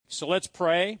So let's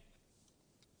pray.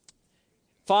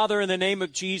 Father, in the name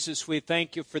of Jesus, we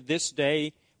thank you for this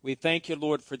day. We thank you,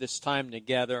 Lord, for this time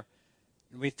together.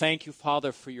 And we thank you,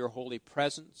 Father, for your holy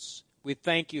presence. We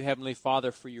thank you, Heavenly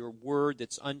Father, for your word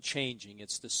that's unchanging.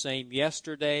 It's the same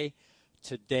yesterday,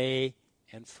 today,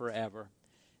 and forever.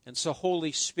 And so,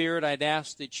 Holy Spirit, I'd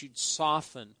ask that you'd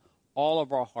soften all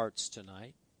of our hearts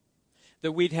tonight,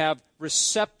 that we'd have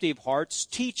receptive hearts,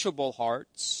 teachable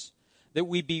hearts, that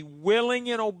we be willing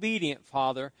and obedient,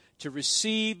 Father, to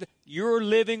receive your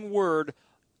living word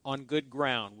on good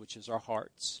ground, which is our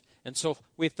hearts. And so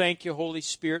we thank you, Holy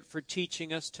Spirit, for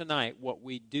teaching us tonight what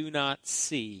we do not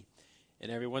see.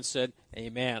 And everyone said,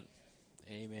 amen.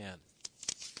 Amen.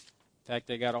 In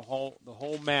fact, I got the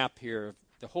whole map here.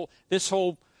 This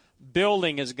whole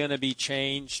building is going to be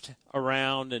changed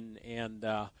around, and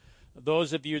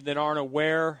those of you that aren't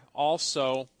aware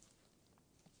also,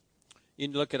 you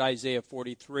can look at Isaiah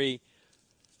 43,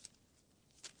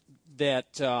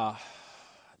 that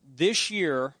this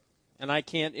year, and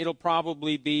it'll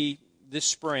probably be this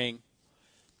spring,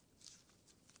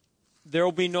 there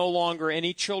will be no longer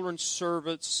any children's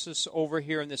services over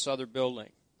here in this other building.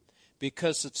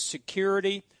 Because of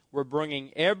security, we're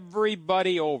bringing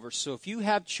everybody over. So if you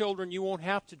have children, you won't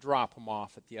have to drop them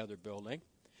off at the other building.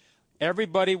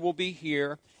 Everybody will be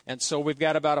here. And so we've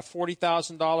got about a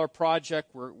 $40,000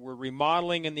 project. We're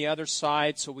remodeling in the other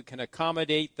side so we can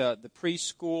accommodate the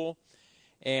preschool.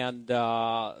 And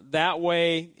that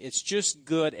way, it's just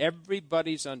good.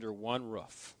 Everybody's under one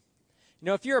roof. You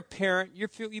know, if you're a parent,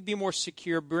 you'd be more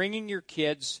secure bringing your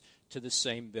kids to the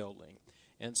same building.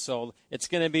 And so it's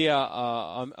going to be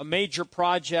a major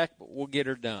project, but we'll get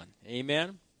her done.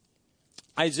 Amen?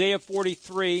 Isaiah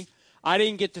 43. I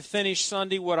didn't get to finish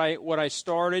Sunday what I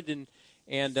started,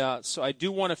 and so I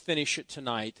do want to finish it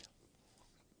tonight.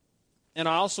 And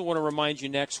I also want to remind you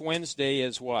next Wednesday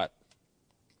is what?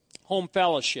 Home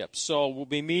fellowship. So we'll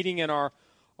be meeting in our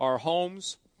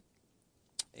homes,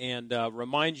 and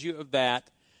remind you of that.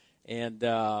 And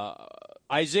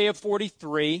Isaiah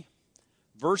 43,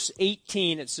 verse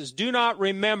 18, it says, "Do not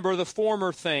remember the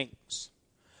former things,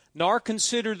 nor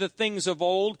consider the things of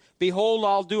old. Behold,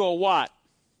 I'll do a what?"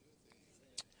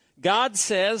 God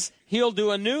says he'll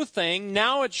do a new thing.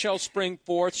 Now it shall spring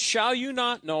forth. Shall you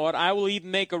not know it? I will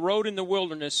even make a road in the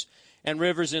wilderness and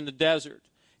rivers in the desert.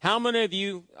 How many of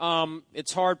you,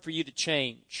 it's hard for you to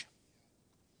change?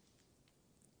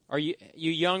 Are you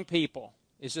young people?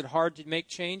 Is it hard to make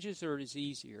changes, or is it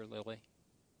easier, Lily?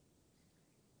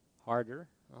 Harder?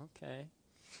 Okay.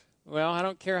 Well, I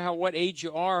don't care what age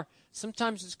you are.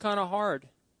 Sometimes it's kind of hard.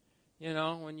 You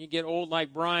know, when you get old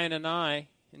like Brian and I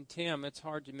and Tim, it's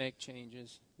hard to make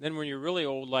changes. Then when you're really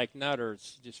old like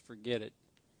Nutters, just forget it.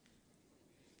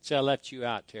 So I left you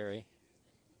out, Terry.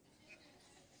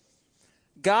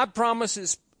 God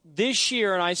promises this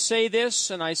year, and I say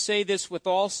this with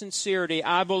all sincerity,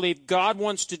 I believe God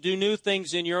wants to do new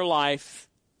things in your life.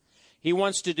 He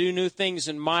wants to do new things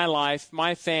in my life,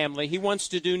 my family. He wants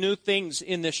to do new things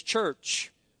in this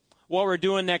church. What we're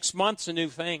doing next month's a new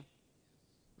thing.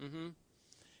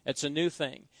 It's a new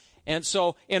thing. And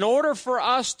so in order for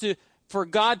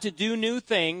God to do new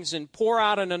things and pour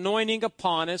out an anointing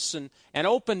upon us and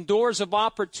open doors of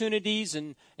opportunities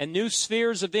and new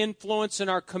spheres of influence in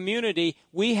our community,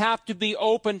 we have to be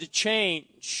open to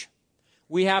change.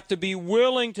 We have to be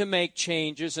willing to make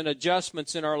changes and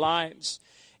adjustments in our lives.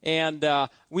 And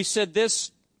we said this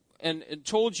and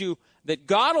told you that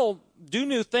God will do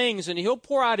new things and he'll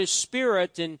pour out his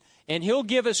Spirit and he'll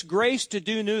give us grace to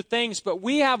do new things, but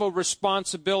we have a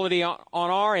responsibility on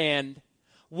our end.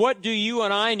 What do you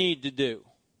and I need to do?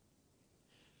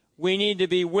 We need to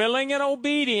be willing and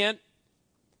obedient.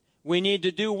 We need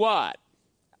to do what?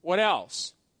 What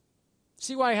else?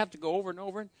 See why I have to go over and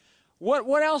over?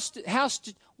 What else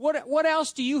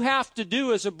do you have to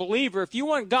do as a believer? If you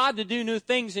want God to do new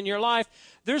things in your life,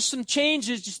 there's some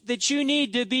changes that you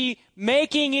need to be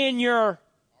making in your...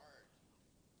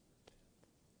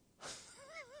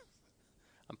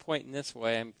 I'm pointing this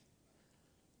way.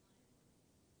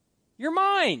 Your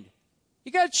mind.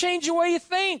 You got to change the way you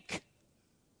think.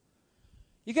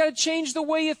 You got to change the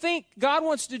way you think. God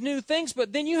wants to do new things,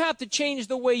 but then you have to change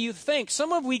the way you think.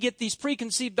 We get these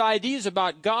preconceived ideas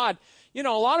about God. You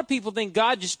know, a lot of people think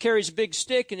God just carries a big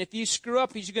stick, and if you screw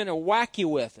up, he's going to whack you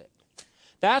with it.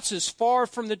 That's as far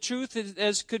from the truth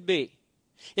as could be.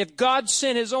 If God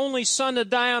sent his only son to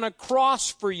die on a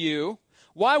cross for you,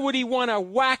 why would he want to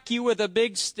whack you with a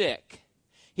big stick?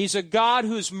 He's a God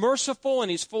who's merciful and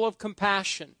he's full of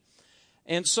compassion.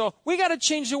 And so we got to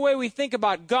change the way we think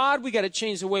about God. We got to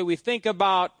change the way we think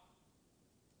about,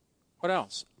 what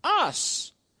else?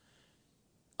 Us.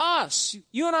 us.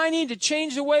 You and I need to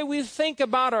change the way we think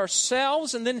about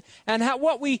ourselves and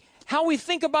how we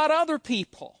think about other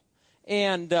people.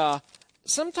 And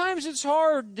sometimes it's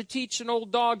hard to teach an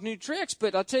old dog new tricks,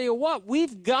 but I'll tell you what,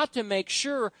 we've got to make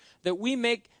sure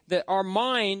that our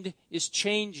mind is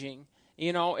changing.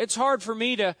 You know, it's hard for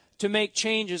me to make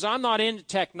changes. I'm not into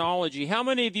technology. How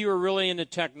many of you are really into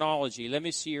technology? Let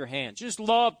me see your hands. Just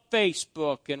love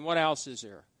Facebook, and what else is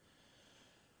there?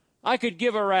 I could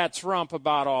give a rat's rump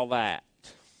about all that.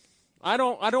 I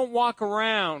don't walk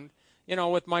around,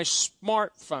 with my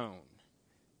smartphone.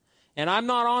 And I'm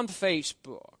not on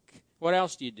Facebook. What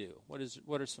else do you do?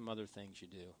 What are some other things you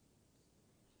do?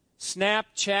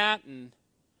 Snapchat and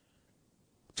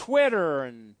Twitter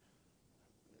and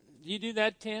do you do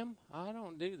that, Tim? I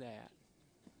don't do that.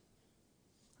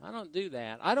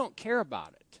 I don't care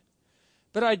about it.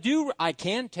 But I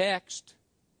can text.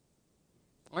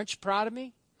 Aren't you proud of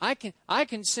me? I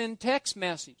can send text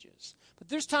messages. But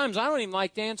there's times I don't even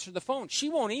like to answer the phone. She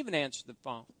won't even answer the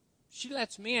phone. She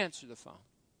lets me answer the phone.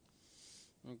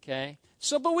 Okay?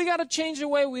 But we got to change the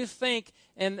way we think.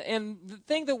 And the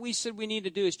thing that we said we need to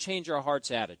do is change our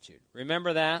heart's attitude.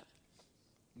 Remember that?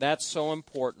 That's so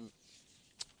important.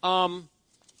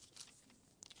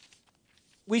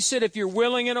 We said if you're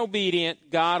willing and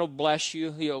obedient, God will bless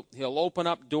you. He'll open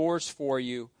up doors for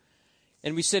you.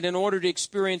 And we said in order to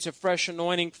experience a fresh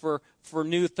anointing for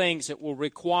new things, it will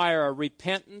require a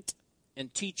repentant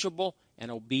and teachable and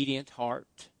obedient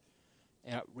heart.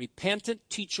 A repentant,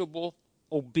 teachable,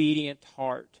 obedient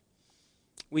heart.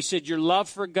 We said your love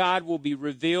for God will be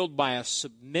revealed by a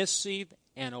submissive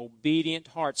and obedient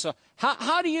heart. So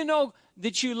how do you know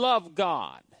that you love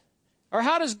God? Or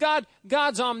how does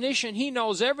God's omniscient, He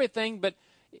knows everything, but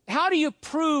how do you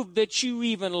prove that you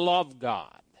even love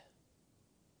God?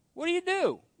 What do you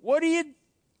do? What do you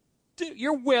do?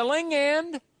 You're willing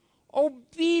and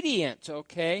obedient,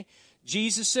 okay?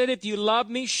 Jesus said, if you love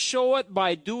me, show it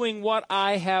by doing what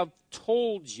I have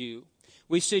told you.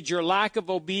 We said your lack of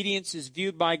obedience is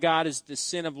viewed by God as the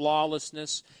sin of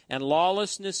lawlessness, and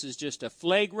lawlessness is just a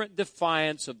flagrant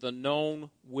defiance of the known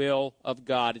will of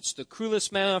God. It's the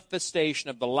cruelest manifestation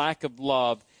of the lack of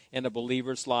love in a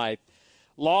believer's life.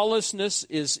 Lawlessness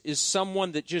is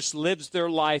someone that just lives their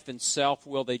life in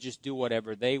self-will. They just do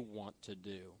whatever they want to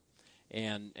do.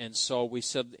 And so we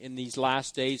said in these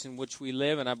last days in which we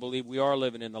live, and I believe we are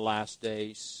living in the last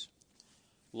days,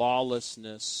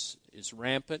 lawlessness is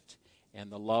rampant, and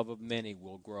the love of many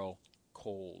will grow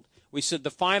cold. We said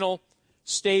the final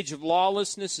stage of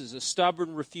lawlessness is a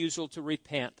stubborn refusal to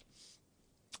repent.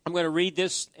 I'm going to read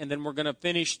this, and then we're going to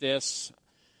finish this.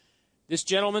 This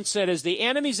gentleman said, as the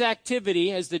enemy's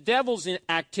activity, as the devil's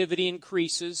activity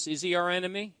increases, is he our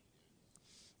enemy?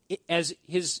 As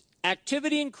his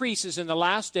activity increases in the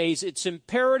last days, it's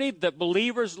imperative that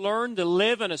believers learn to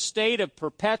live in a state of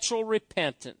perpetual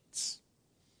repentance.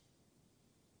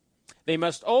 They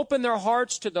must open their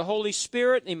hearts to the Holy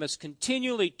Spirit. They must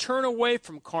continually turn away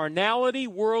from carnality,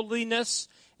 worldliness,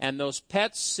 and those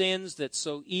pet sins that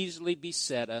so easily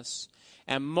beset us.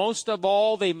 And most of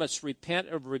all, they must repent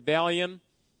of rebellion,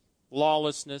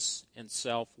 lawlessness, and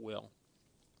self-will.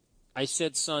 I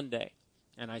said Sunday,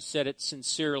 and I said it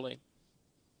sincerely.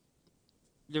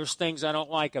 There's things I don't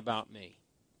like about me.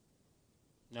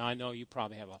 Now, I know you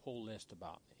probably have a whole list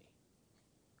about me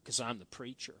because I'm the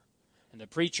preacher. And the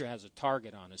preacher has a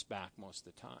target on his back most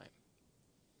of the time.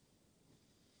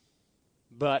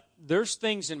 But there's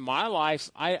things in my life.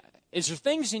 Is there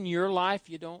things in your life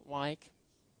you don't like?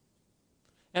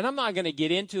 And I'm not going to get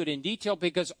into it in detail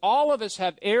because all of us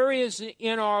have areas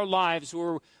in our lives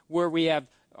where we have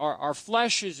our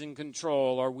flesh is in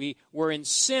control, or we're in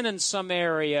sin in some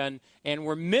area, and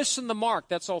we're missing the mark.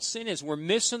 That's all sin is. We're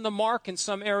missing the mark in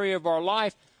some area of our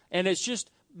life, and it's just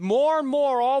more and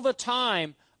more all the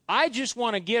time. I just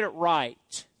want to get it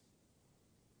right.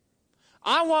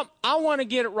 I want to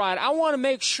get it right. I want to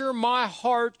make sure my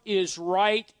heart is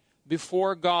right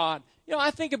before God.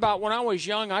 I think about when I was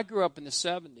young, I grew up in the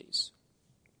 70s.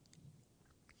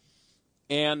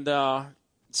 And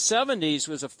 70s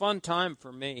was a fun time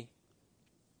for me.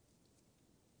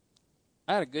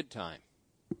 I had a good time.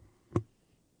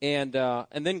 And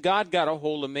then God got a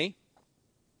hold of me.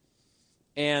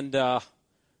 And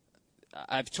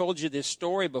I've told you this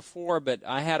story before, but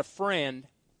I had a friend,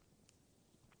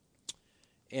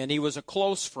 and he was a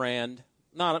close friend,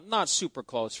 not super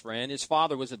close friend. His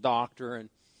father was a doctor,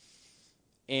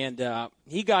 and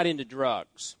he got into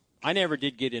drugs. I never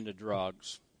did get into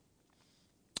drugs.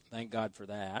 Thank God for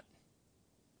that.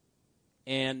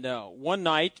 And one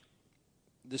night,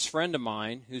 this friend of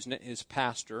mine, who's his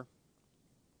pastor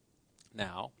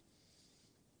now,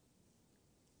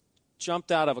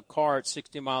 jumped out of a car at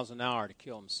 60 miles an hour to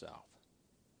kill himself.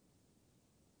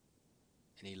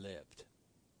 And he lived.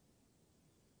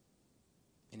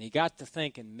 And he got to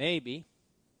thinking, maybe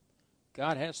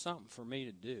God has something for me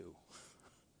to do.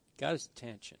 Got his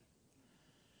attention.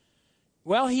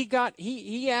 Well,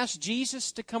 he asked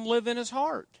Jesus to come live in his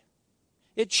heart.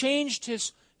 It changed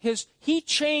he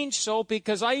changed so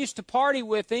because I used to party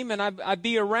with him and I'd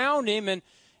be around him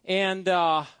and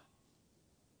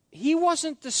he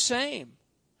wasn't the same.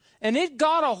 And it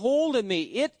got a hold of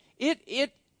me.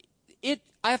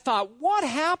 I thought, what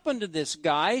happened to this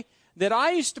guy that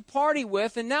I used to party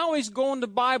with and now he's going to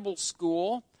Bible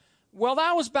school? Well,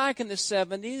 that was back in the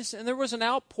 70s, and there was an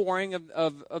outpouring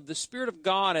of the Spirit of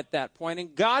God at that point,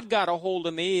 and God got a hold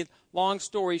of me. Long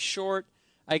story short,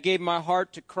 I gave my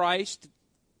heart to Christ.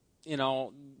 You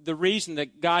know, the reason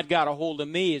that God got a hold of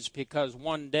me is because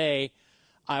one day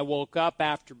I woke up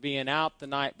after being out the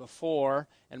night before,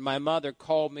 and my mother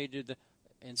called me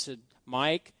and said,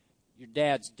 Mike, your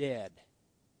dad's dead.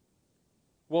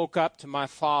 Woke up to my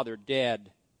father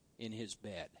dead in his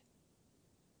bed.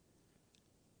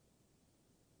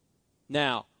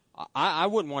 Now, I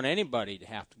wouldn't want anybody to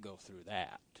have to go through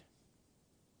that.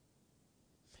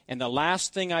 And the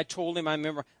last thing I told him, I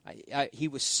remember, he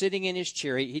was sitting in his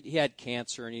chair. He had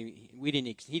cancer, and he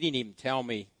didn't even tell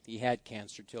me he had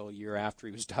cancer till a year after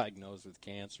he was diagnosed with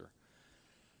cancer.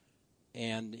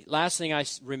 And last thing I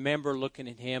remember looking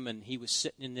at him, and he was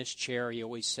sitting in this chair he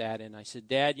always sat in. I said,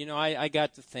 Dad, you know, I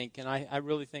got to thinking, I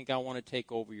really think I want to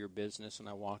take over your business, and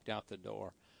I walked out the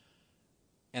door.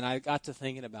 And I got to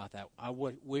thinking about that. I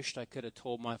wished I could have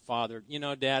told my father, you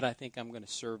know, Dad, I think I'm going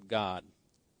to serve God,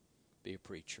 be a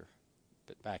preacher.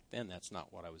 But back then, that's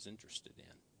not what I was interested in.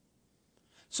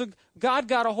 So God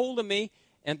got a hold of me,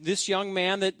 and this young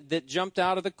man that jumped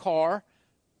out of the car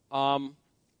got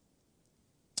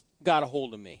a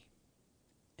hold of me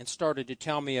and started to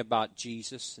tell me about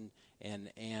Jesus. And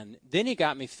then he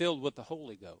got me filled with the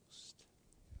Holy Ghost.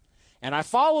 And I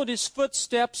followed his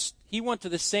footsteps. He went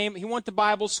to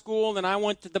Bible school, and I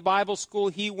went to the Bible school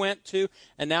he went to,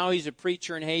 and now he's a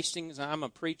preacher in Hastings. I'm a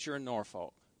preacher in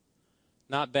Norfolk.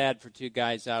 Not bad for two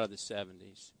guys out of the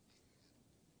 70s.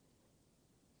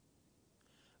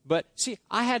 But see,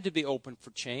 I had to be open for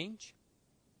change.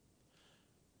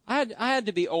 I had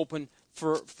to be open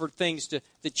for things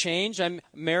to change. I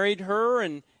married her,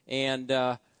 and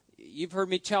you've heard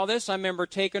me tell this. I remember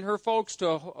taking her folks to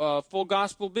a full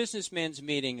gospel businessmen's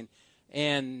meeting,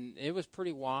 and it was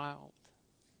pretty wild.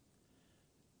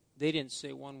 They didn't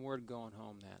say one word going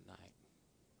home that night.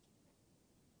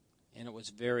 And it was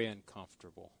very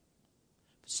uncomfortable.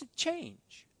 See,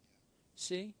 change.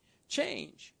 See?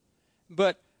 Change.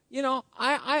 But, you know,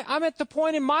 I'm at the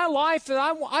point in my life that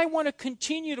I want to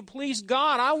continue to please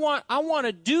God. I want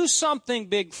to do something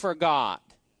big for God.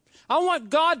 I want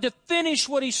God to finish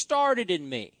what He started in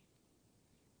me.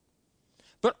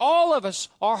 But all of us,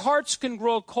 our hearts can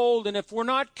grow cold, and if we're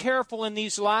not careful in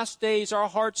these last days, our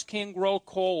hearts can grow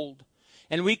cold.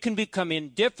 And we can become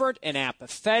indifferent and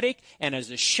apathetic, and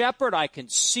as a shepherd, I can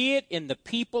see it in the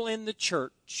people in the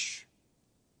church.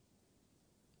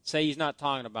 Say he's not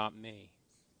talking about me.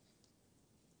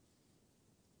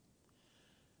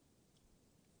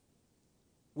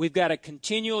 We've got to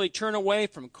continually turn away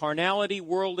from carnality,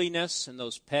 worldliness, and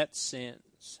those pet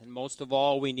sins. And most of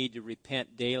all, we need to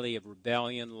repent daily of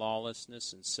rebellion,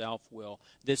 lawlessness, and self-will.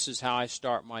 This is how I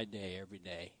start my day every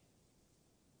day.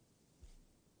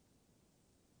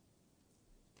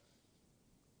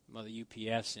 Well, the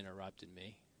UPS interrupted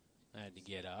me. I had to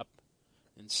get up.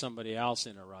 And somebody else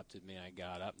interrupted me. I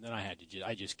got up. And then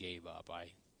I just gave up.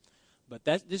 But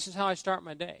this is how I start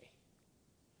my day.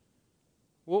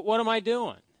 What am I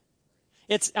doing?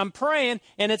 I'm praying,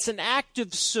 and it's an act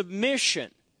of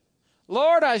submission.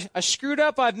 Lord, I screwed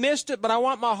up. I've missed it, but I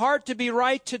want my heart to be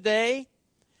right today.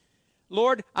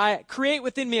 Lord, I create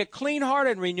within me a clean heart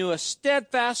and renew a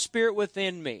steadfast spirit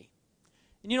within me.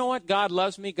 And you know what? God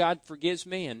loves me. God forgives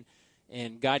me,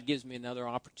 and God gives me another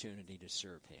opportunity to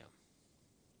serve Him.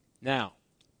 Now,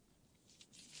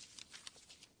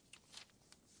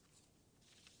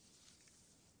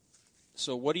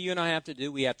 so what do you and I have to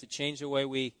do? We have to change the way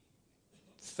we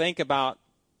think about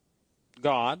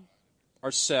God,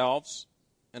 ourselves,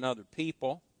 and other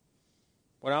people.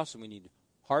 What else do we need?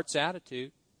 Heart's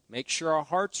attitude. Make sure our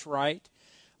heart's right.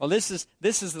 Well, this is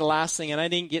the last thing, and I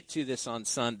didn't get to this on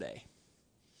Sunday.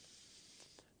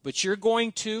 But you're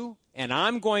going to, and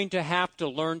I'm going to have to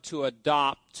learn to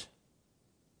adopt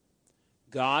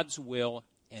God's will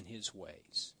and His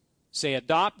ways. Say,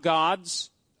 adopt God's.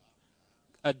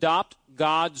 adopt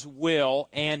God's will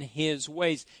and His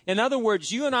ways. In other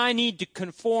words, you and I need to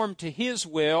conform to His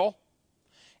will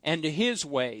and to His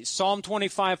ways. Psalm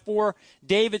 25:4,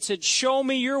 David said, "Show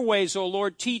me your ways, O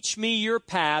Lord. Teach me your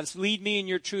paths. Lead me in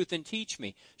your truth and teach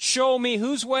me." Show me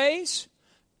whose ways?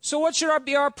 So what should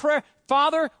be our prayer?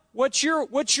 Father, what's your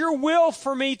will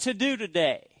for me to do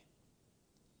today?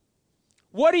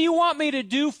 What do you want me to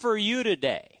do for you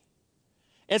today?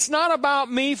 It's not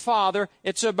about me, Father.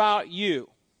 It's about you.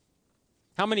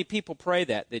 How many people pray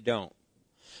that? They don't.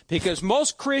 Because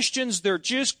most Christians, they're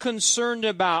just concerned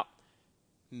about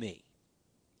me.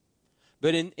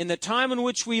 But in the time in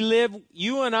which we live,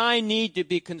 you and I need to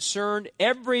be concerned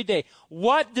every day.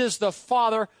 What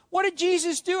did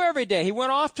Jesus do every day? He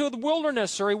went off to the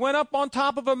wilderness, or he went up on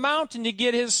top of a mountain to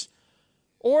get his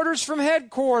orders from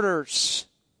headquarters.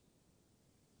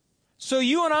 So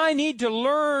you and I need to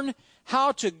learn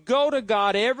how to go to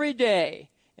God every day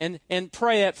and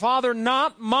pray that, Father,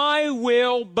 not my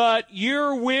will, but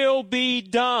your will be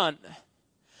done.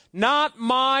 Not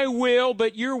my will,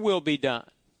 but your will be done.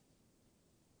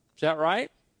 Is that right?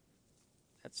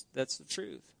 That's the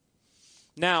truth.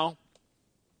 Now,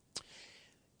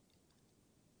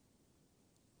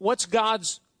 we could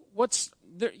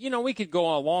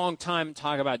go a long time and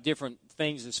talk about different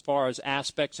things as far as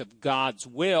aspects of God's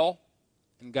will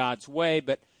and God's way,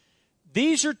 but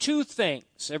these are two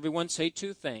things. Everyone say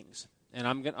two things. And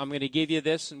I'm going to give you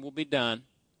this and we'll be done.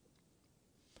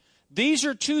 These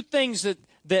are two things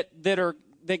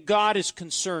that God is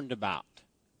concerned about.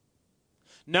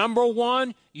 Number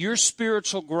one, your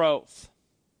spiritual growth.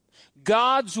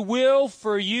 God's will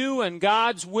for you and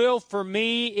God's will for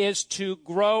me is to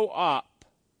grow up.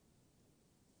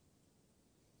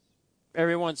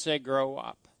 Everyone say grow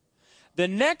up. The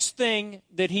next thing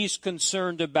that He's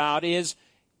concerned about is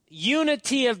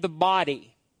unity of the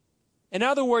body. In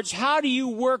other words, how do you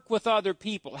work with other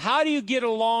people? How do you get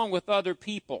along with other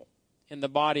people in the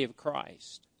body of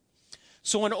Christ?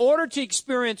 So in order to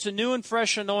experience a new and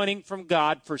fresh anointing from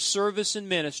God for service and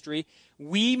ministry,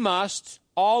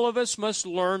 all of us must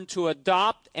learn to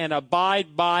adopt and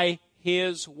abide by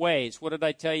His ways. What did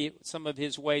I tell you some of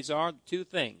His ways are? Two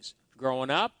things: growing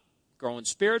up, growing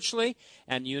spiritually,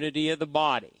 and unity of the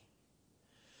body.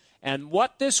 And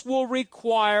what this will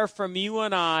require from you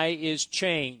and I is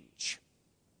change.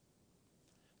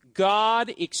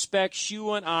 God expects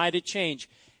you and I to change.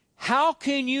 How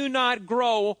can you not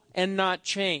grow and not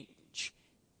change?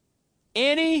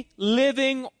 Any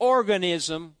living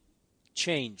organism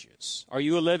changes. Are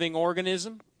you a living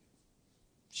organism?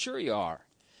 Sure you are.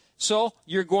 So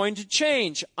you're going to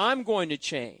change. I'm going to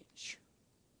change.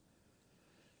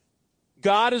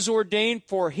 God has ordained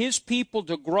for His people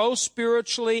to grow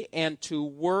spiritually and to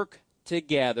work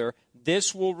together.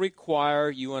 This will require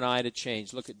you and I to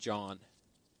change. Look at John.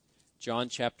 John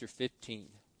chapter 15.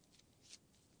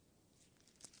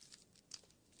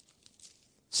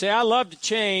 Say, I love to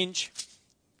change.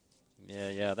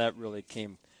 Yeah, that really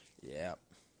came. Yeah,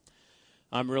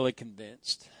 I'm really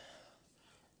convinced.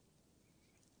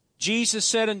 Jesus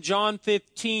said in John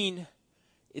 15,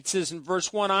 it says in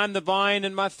verse 1, I'm the vine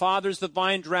and my Father's the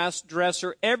vine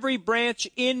dresser. Every branch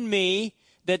in me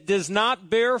that does not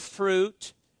bear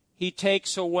fruit, He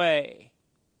takes away.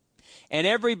 And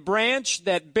every branch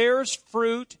that bears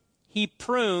fruit, He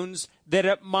prunes that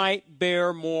it might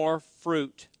bear more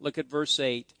fruit. Look at verse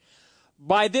 8.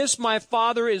 By this my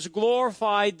Father is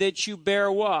glorified, that you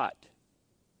bear what?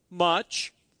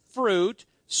 Much fruit,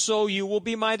 so you will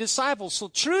be my disciples. So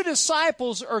true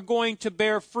disciples are going to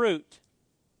bear fruit.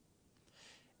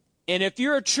 And if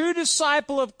you're a true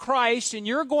disciple of Christ and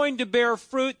you're going to bear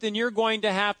fruit, then you're going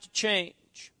to have to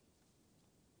change.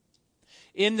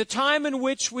 In the time in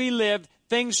which we live,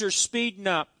 things are speeding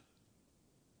up,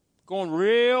 going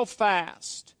real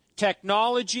fast.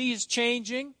 Technology is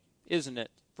changing, isn't it?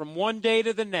 From one day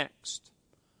to the next.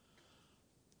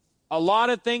 A lot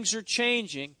of things are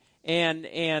changing,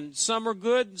 and some are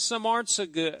good and some aren't so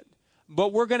good.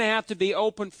 But we're going to have to be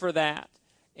open for that.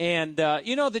 And,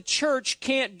 the church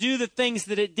can't do the things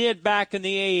that it did back in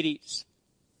the 80s.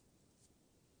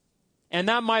 And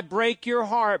that might break your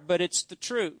heart, but it's the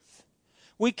truth.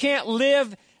 We can't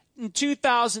live in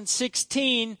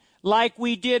 2016 like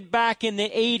we did back in the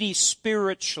 80s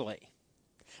spiritually.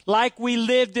 Like we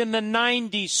lived in the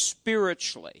 90s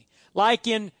spiritually. Like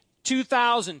in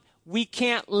 2000. We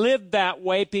can't live that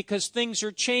way because things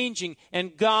are changing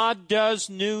and God does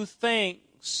new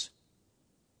things.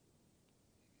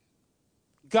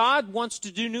 God wants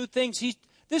to do new things.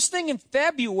 This thing in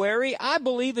February, I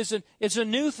believe, is a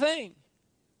new thing.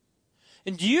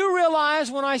 And do you realize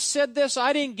when I said this,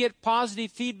 I didn't get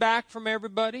positive feedback from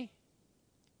everybody?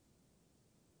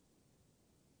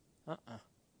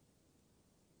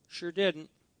 Sure didn't.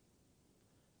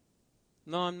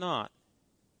 No, I'm not.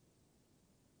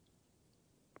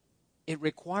 It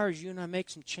requires you and I make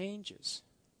some changes.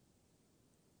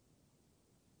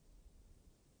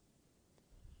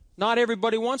 Not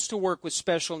everybody wants to work with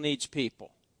special needs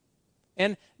people.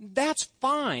 And that's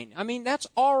fine. I mean, that's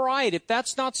all right if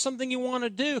that's not something you want to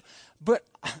do. But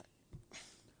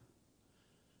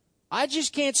I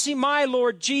just can't see my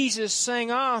Lord Jesus saying,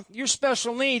 your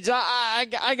special needs, I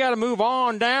got to move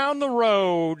on down the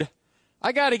road.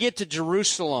 I got to get to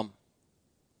Jerusalem.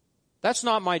 That's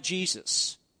not my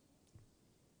Jesus.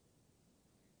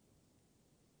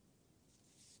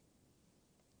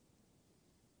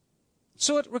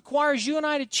 So it requires you and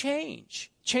I to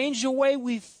change. Change the way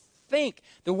we think,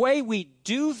 the way we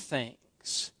do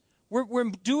things.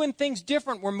 We're doing things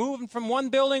different. We're moving from one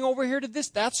building over here to this.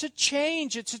 That's a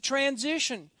change. It's a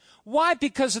transition. Why?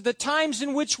 Because of the times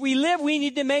in which we live, we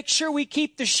need to make sure we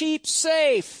keep the sheep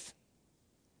safe.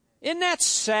 Isn't that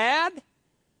sad?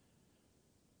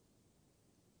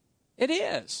 It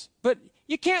is. But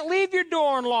you can't leave your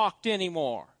door unlocked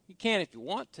anymore. You can if you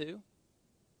want to.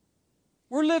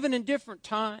 We're living in different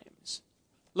times.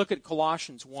 Look at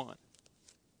Colossians 1.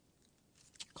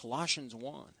 Colossians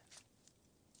 1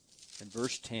 and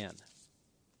verse 10.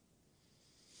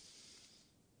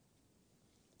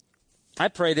 I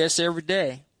pray this every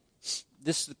day.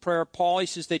 This is the prayer of Paul. He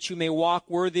says that you may walk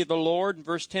worthy of the Lord. In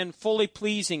verse 10, fully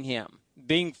pleasing Him,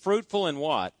 being fruitful in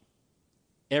what?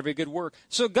 Every good work.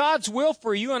 So God's will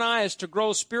for you and I is to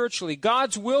grow spiritually.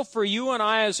 God's will for you and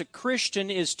I as a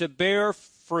Christian is to bear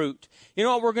fruit. You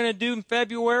know what we're going to do in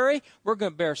February? We're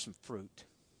going to bear some fruit.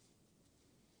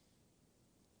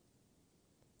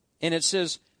 And it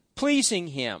says, pleasing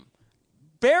Him.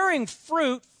 Bearing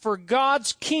fruit for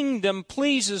God's kingdom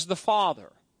pleases the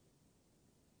Father.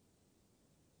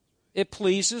 It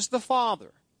pleases the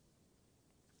Father.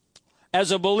 As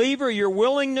a believer, your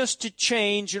willingness to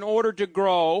change in order to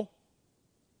grow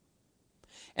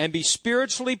and be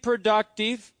spiritually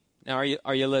productive. Now,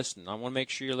 are you listening? I want to make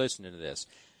sure you're listening to this.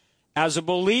 As a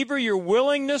believer, your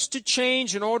willingness to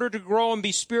change in order to grow and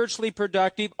be spiritually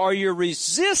productive, or your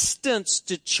resistance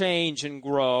to change and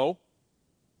grow,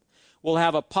 will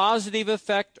have a positive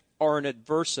effect or an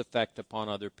adverse effect upon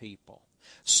other people.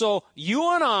 So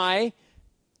you and I,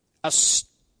 a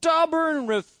stubborn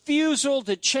refusal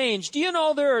to change. Do you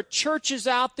know there are churches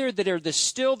out there that are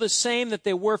still the same that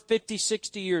they were 50,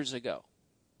 60 years ago?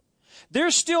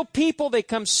 There's still people that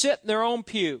come sit in their own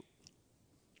pew.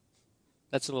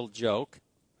 That's a little joke.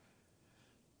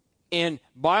 And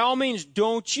by all means,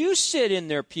 don't you sit in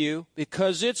their pew,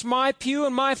 because it's my pew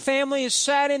and my family has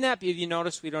sat in that pew. Have you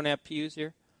noticed we don't have pews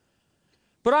here?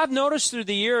 But I've noticed through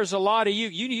the years a lot of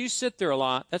you sit there a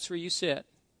lot. That's where you sit.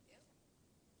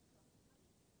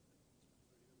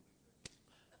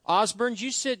 Osborne,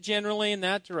 you sit generally in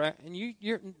that direction, and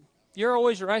you're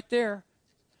always right there.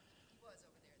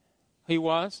 He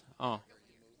was? Oh.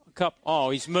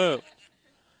 He's moved.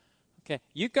 Okay.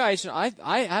 You guys, I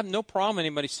have no problem with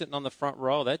anybody sitting on the front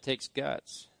row. That takes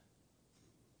guts.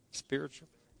 Spiritual.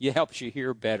 It helps you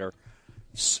hear better.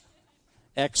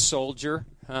 Ex-soldier,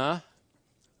 huh?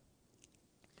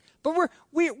 But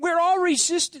we're all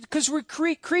resistant because we're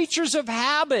creatures of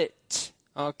habit.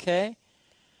 Okay?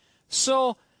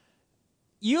 So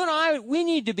you and I, we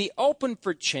need to be open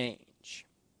for change,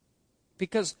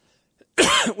 because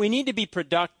we need to be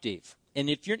productive. And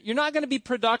if you're not going to be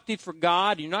productive for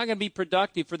God, you're not going to be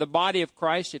productive for the body of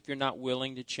Christ if you're not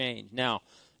willing to change. Now,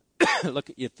 look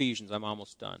at Ephesians. I'm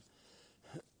almost done.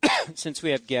 Since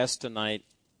we have guests tonight,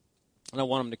 and I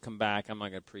want them to come back, I'm not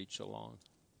going to preach so long.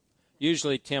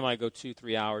 Usually, Tim, I go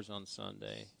 2-3 hours on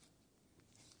Sunday.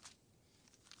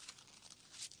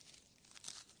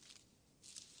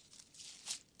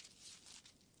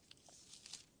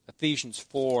 Ephesians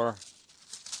 4.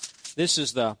 This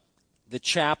is the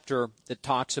chapter that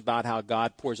talks about how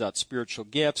God pours out spiritual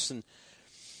gifts. And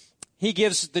He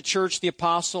gives the church the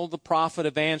apostle, the prophet,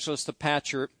 evangelist, the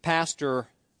pastor,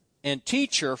 and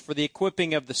teacher for the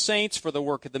equipping of the saints for the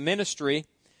work of the ministry.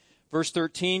 Verse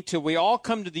 13, till we all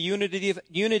come to the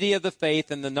unity of the faith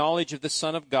and the knowledge of the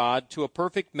Son of God, to a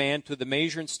perfect man, to the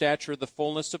measure and stature of the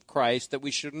fullness of Christ, that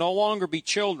we should no longer be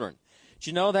children. Did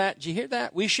you know that? Did you hear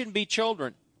that? We shouldn't be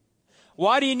children.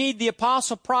 Why do you need the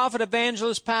apostle, prophet,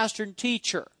 evangelist, pastor, and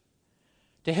teacher?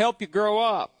 To help you grow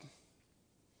up.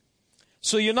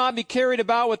 So you'll not be carried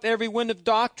about with every wind of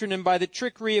doctrine and by the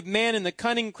trickery of men and the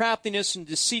cunning craftiness and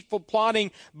deceitful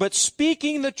plotting, but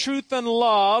speaking the truth in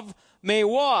love may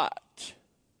what?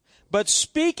 But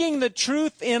speaking the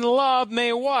truth in love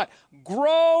may what?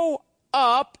 Grow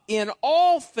up in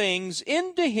all things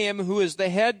into him who is the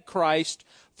head, Christ,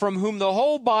 from whom the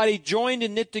whole body, joined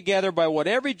and knit together by what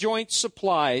every joint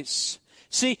supplies.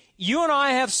 See, you and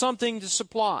I have something to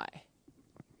supply.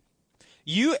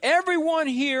 Everyone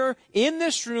here in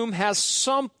this room has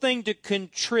something to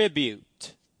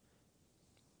contribute.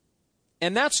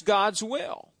 And that's God's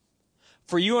will.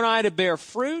 For you and I to bear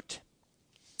fruit,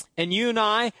 and you and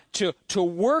I to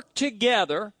work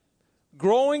together,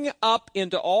 growing up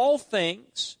into all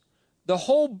things, the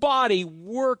whole body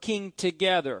working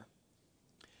together.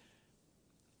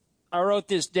 I wrote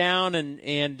this down,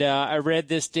 and I read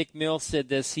this. Dick Mills said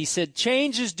this. He said,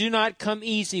 changes do not come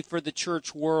easy for the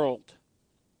church world.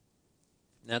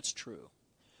 That's true.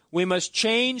 We must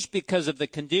change because of the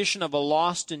condition of a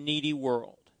lost and needy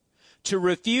world. To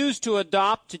refuse to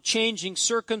adopt to changing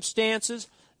circumstances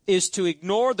is to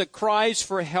ignore the cries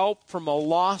for help from a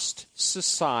lost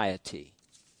society.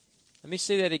 Let me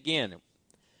say that again.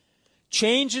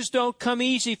 Changes don't come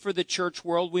easy for the church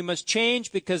world. We must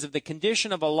change because of the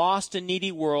condition of a lost and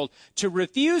needy world. To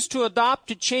refuse to adopt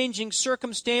to changing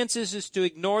circumstances is to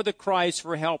ignore the cries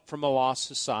for help from a lost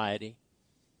society.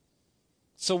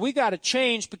 So we got to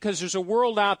change because there's a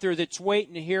world out there that's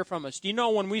waiting to hear from us. Do you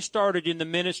know when we started in the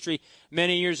ministry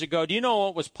many years ago, do you know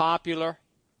what was popular?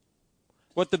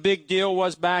 What the big deal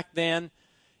was back then?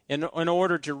 In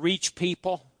order to reach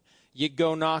people, you'd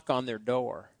go knock on their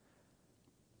door.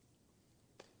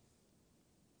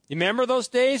 You remember those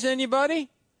days, anybody?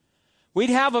 We'd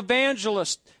have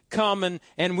evangelists come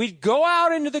and we'd go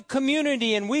out into the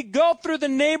community and we'd go through the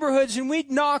neighborhoods and we'd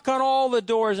knock on all the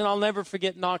doors. And I'll never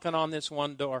forget knocking on this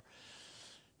one door.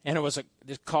 And it was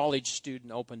this college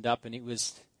student opened up, and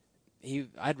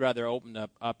I'd rather open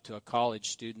up to a college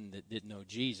student that didn't know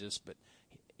Jesus, but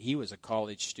he was a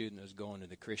college student that was going to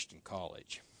the Christian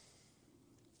college.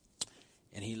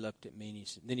 And he looked at me, and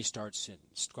then he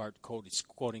started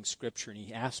quoting Scripture, and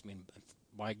he asked me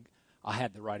why I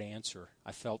had the right answer.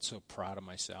 I felt so proud of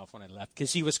myself when I left,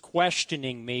 because he was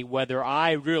questioning me whether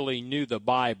I really knew the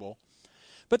Bible.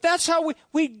 But that's how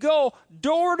we'd go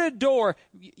door to door.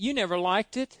 You never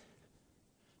liked it,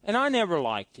 and I never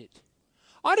liked it.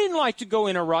 I didn't like to go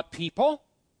interrupt people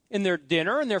in their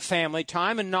dinner and their family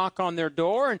time and knock on their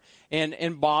door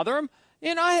and bother them.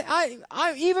 And I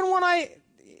even when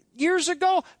years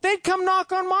ago, they'd come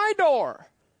knock on my door.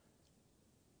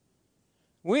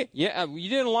 You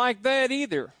didn't like that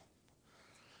either.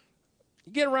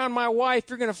 You get around my wife,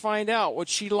 you're going to find out what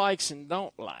she likes and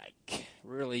don't like.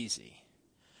 Real easy.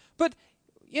 But,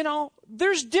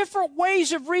 there's different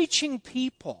ways of reaching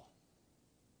people.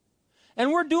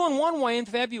 And we're doing one way in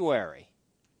February.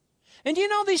 And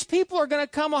these people are going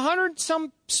to come, 100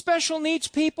 some special needs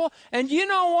people, and you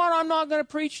know what I'm not going to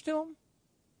preach to them?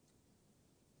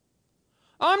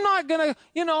 I'm not going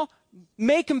to,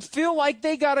 make them feel like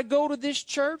they got to go to this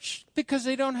church, because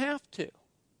they don't have to.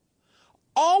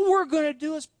 All we're going to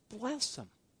do is bless them.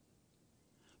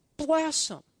 Bless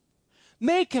them.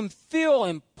 Make them feel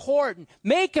important.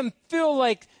 Make them feel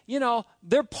like,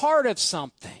 they're part of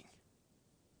something.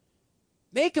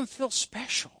 Make them feel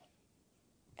special.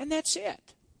 And that's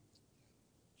it.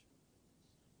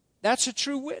 That's a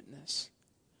true witness.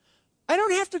 I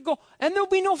don't have to go, and there'll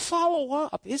be no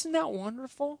follow-up. Isn't that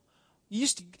wonderful? You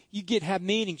have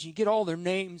meetings, you get all their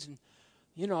names, and,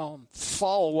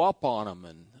 follow up on them,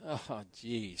 and, oh,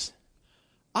 geez.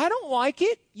 I don't like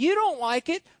it. You don't like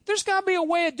it. There's got to be a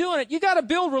way of doing it. You got to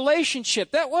build relationship.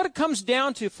 What it comes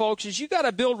down to, folks, is you got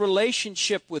to build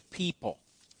relationship with people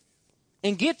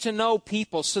and get to know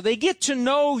people so they get to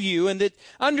know you and that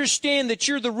understand that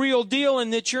you're the real deal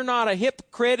and that you're not a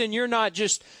hypocrite and you're not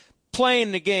just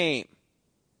playing the game.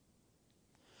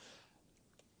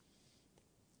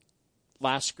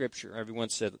 Last scripture. Everyone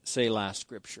say last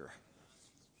scripture.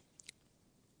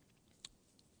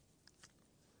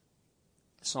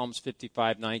 Psalms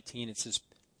 55:19. It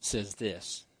says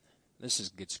this. This is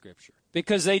good scripture.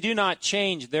 Because they do not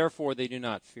change, therefore they do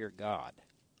not fear God.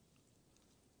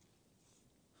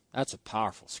 That's a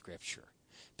powerful scripture.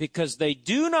 Because they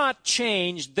do not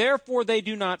change, therefore they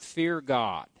do not fear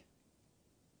God.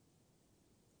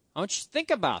 I want you to think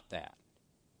about that.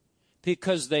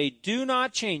 Because they do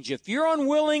not change. If you're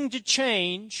unwilling to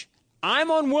change, I'm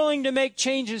unwilling to make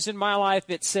changes in my life,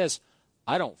 it says,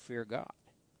 I don't fear God.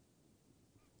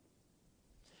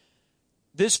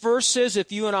 This verse says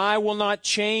if you and I will not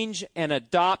change and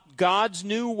adopt God's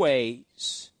new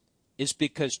ways, it's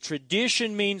because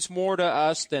tradition means more to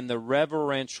us than the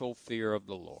reverential fear of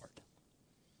the Lord.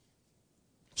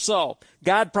 So,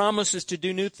 God promises to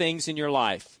do new things in your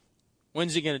life.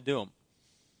 When's He going to do them?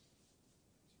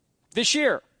 This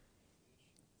year.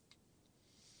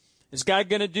 Is God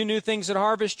going to do new things at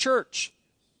Harvest Church?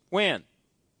 When?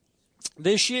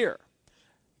 This year.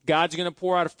 God's going to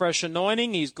pour out a fresh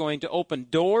anointing. He's going to open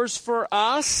doors for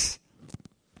us.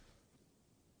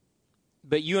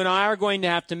 But you and I are going to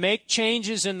have to make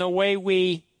changes in the way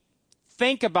we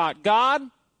think about God,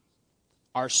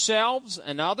 ourselves,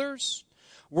 and others.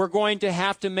 We're going to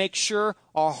have to make sure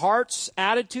our heart's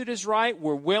attitude is right.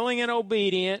 We're willing and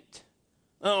obedient.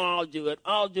 Oh, I'll do it.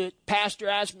 I'll do it. Pastor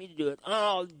asked me to do it.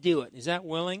 I'll do it. Is that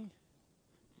willing?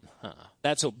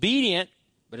 That's obedient,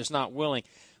 but it's not willing.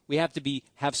 We have to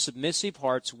have submissive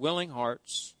hearts, willing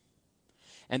hearts.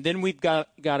 And then we've got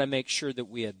to make sure that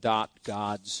we adopt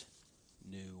God's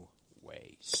new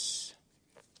ways.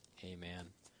 Amen.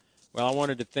 Well, I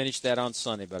wanted to finish that on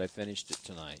Sunday, but I finished it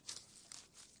tonight.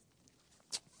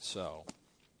 So,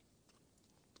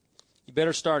 you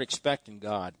better start expecting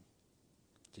God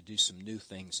to do some new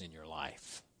things in your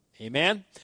life. Amen?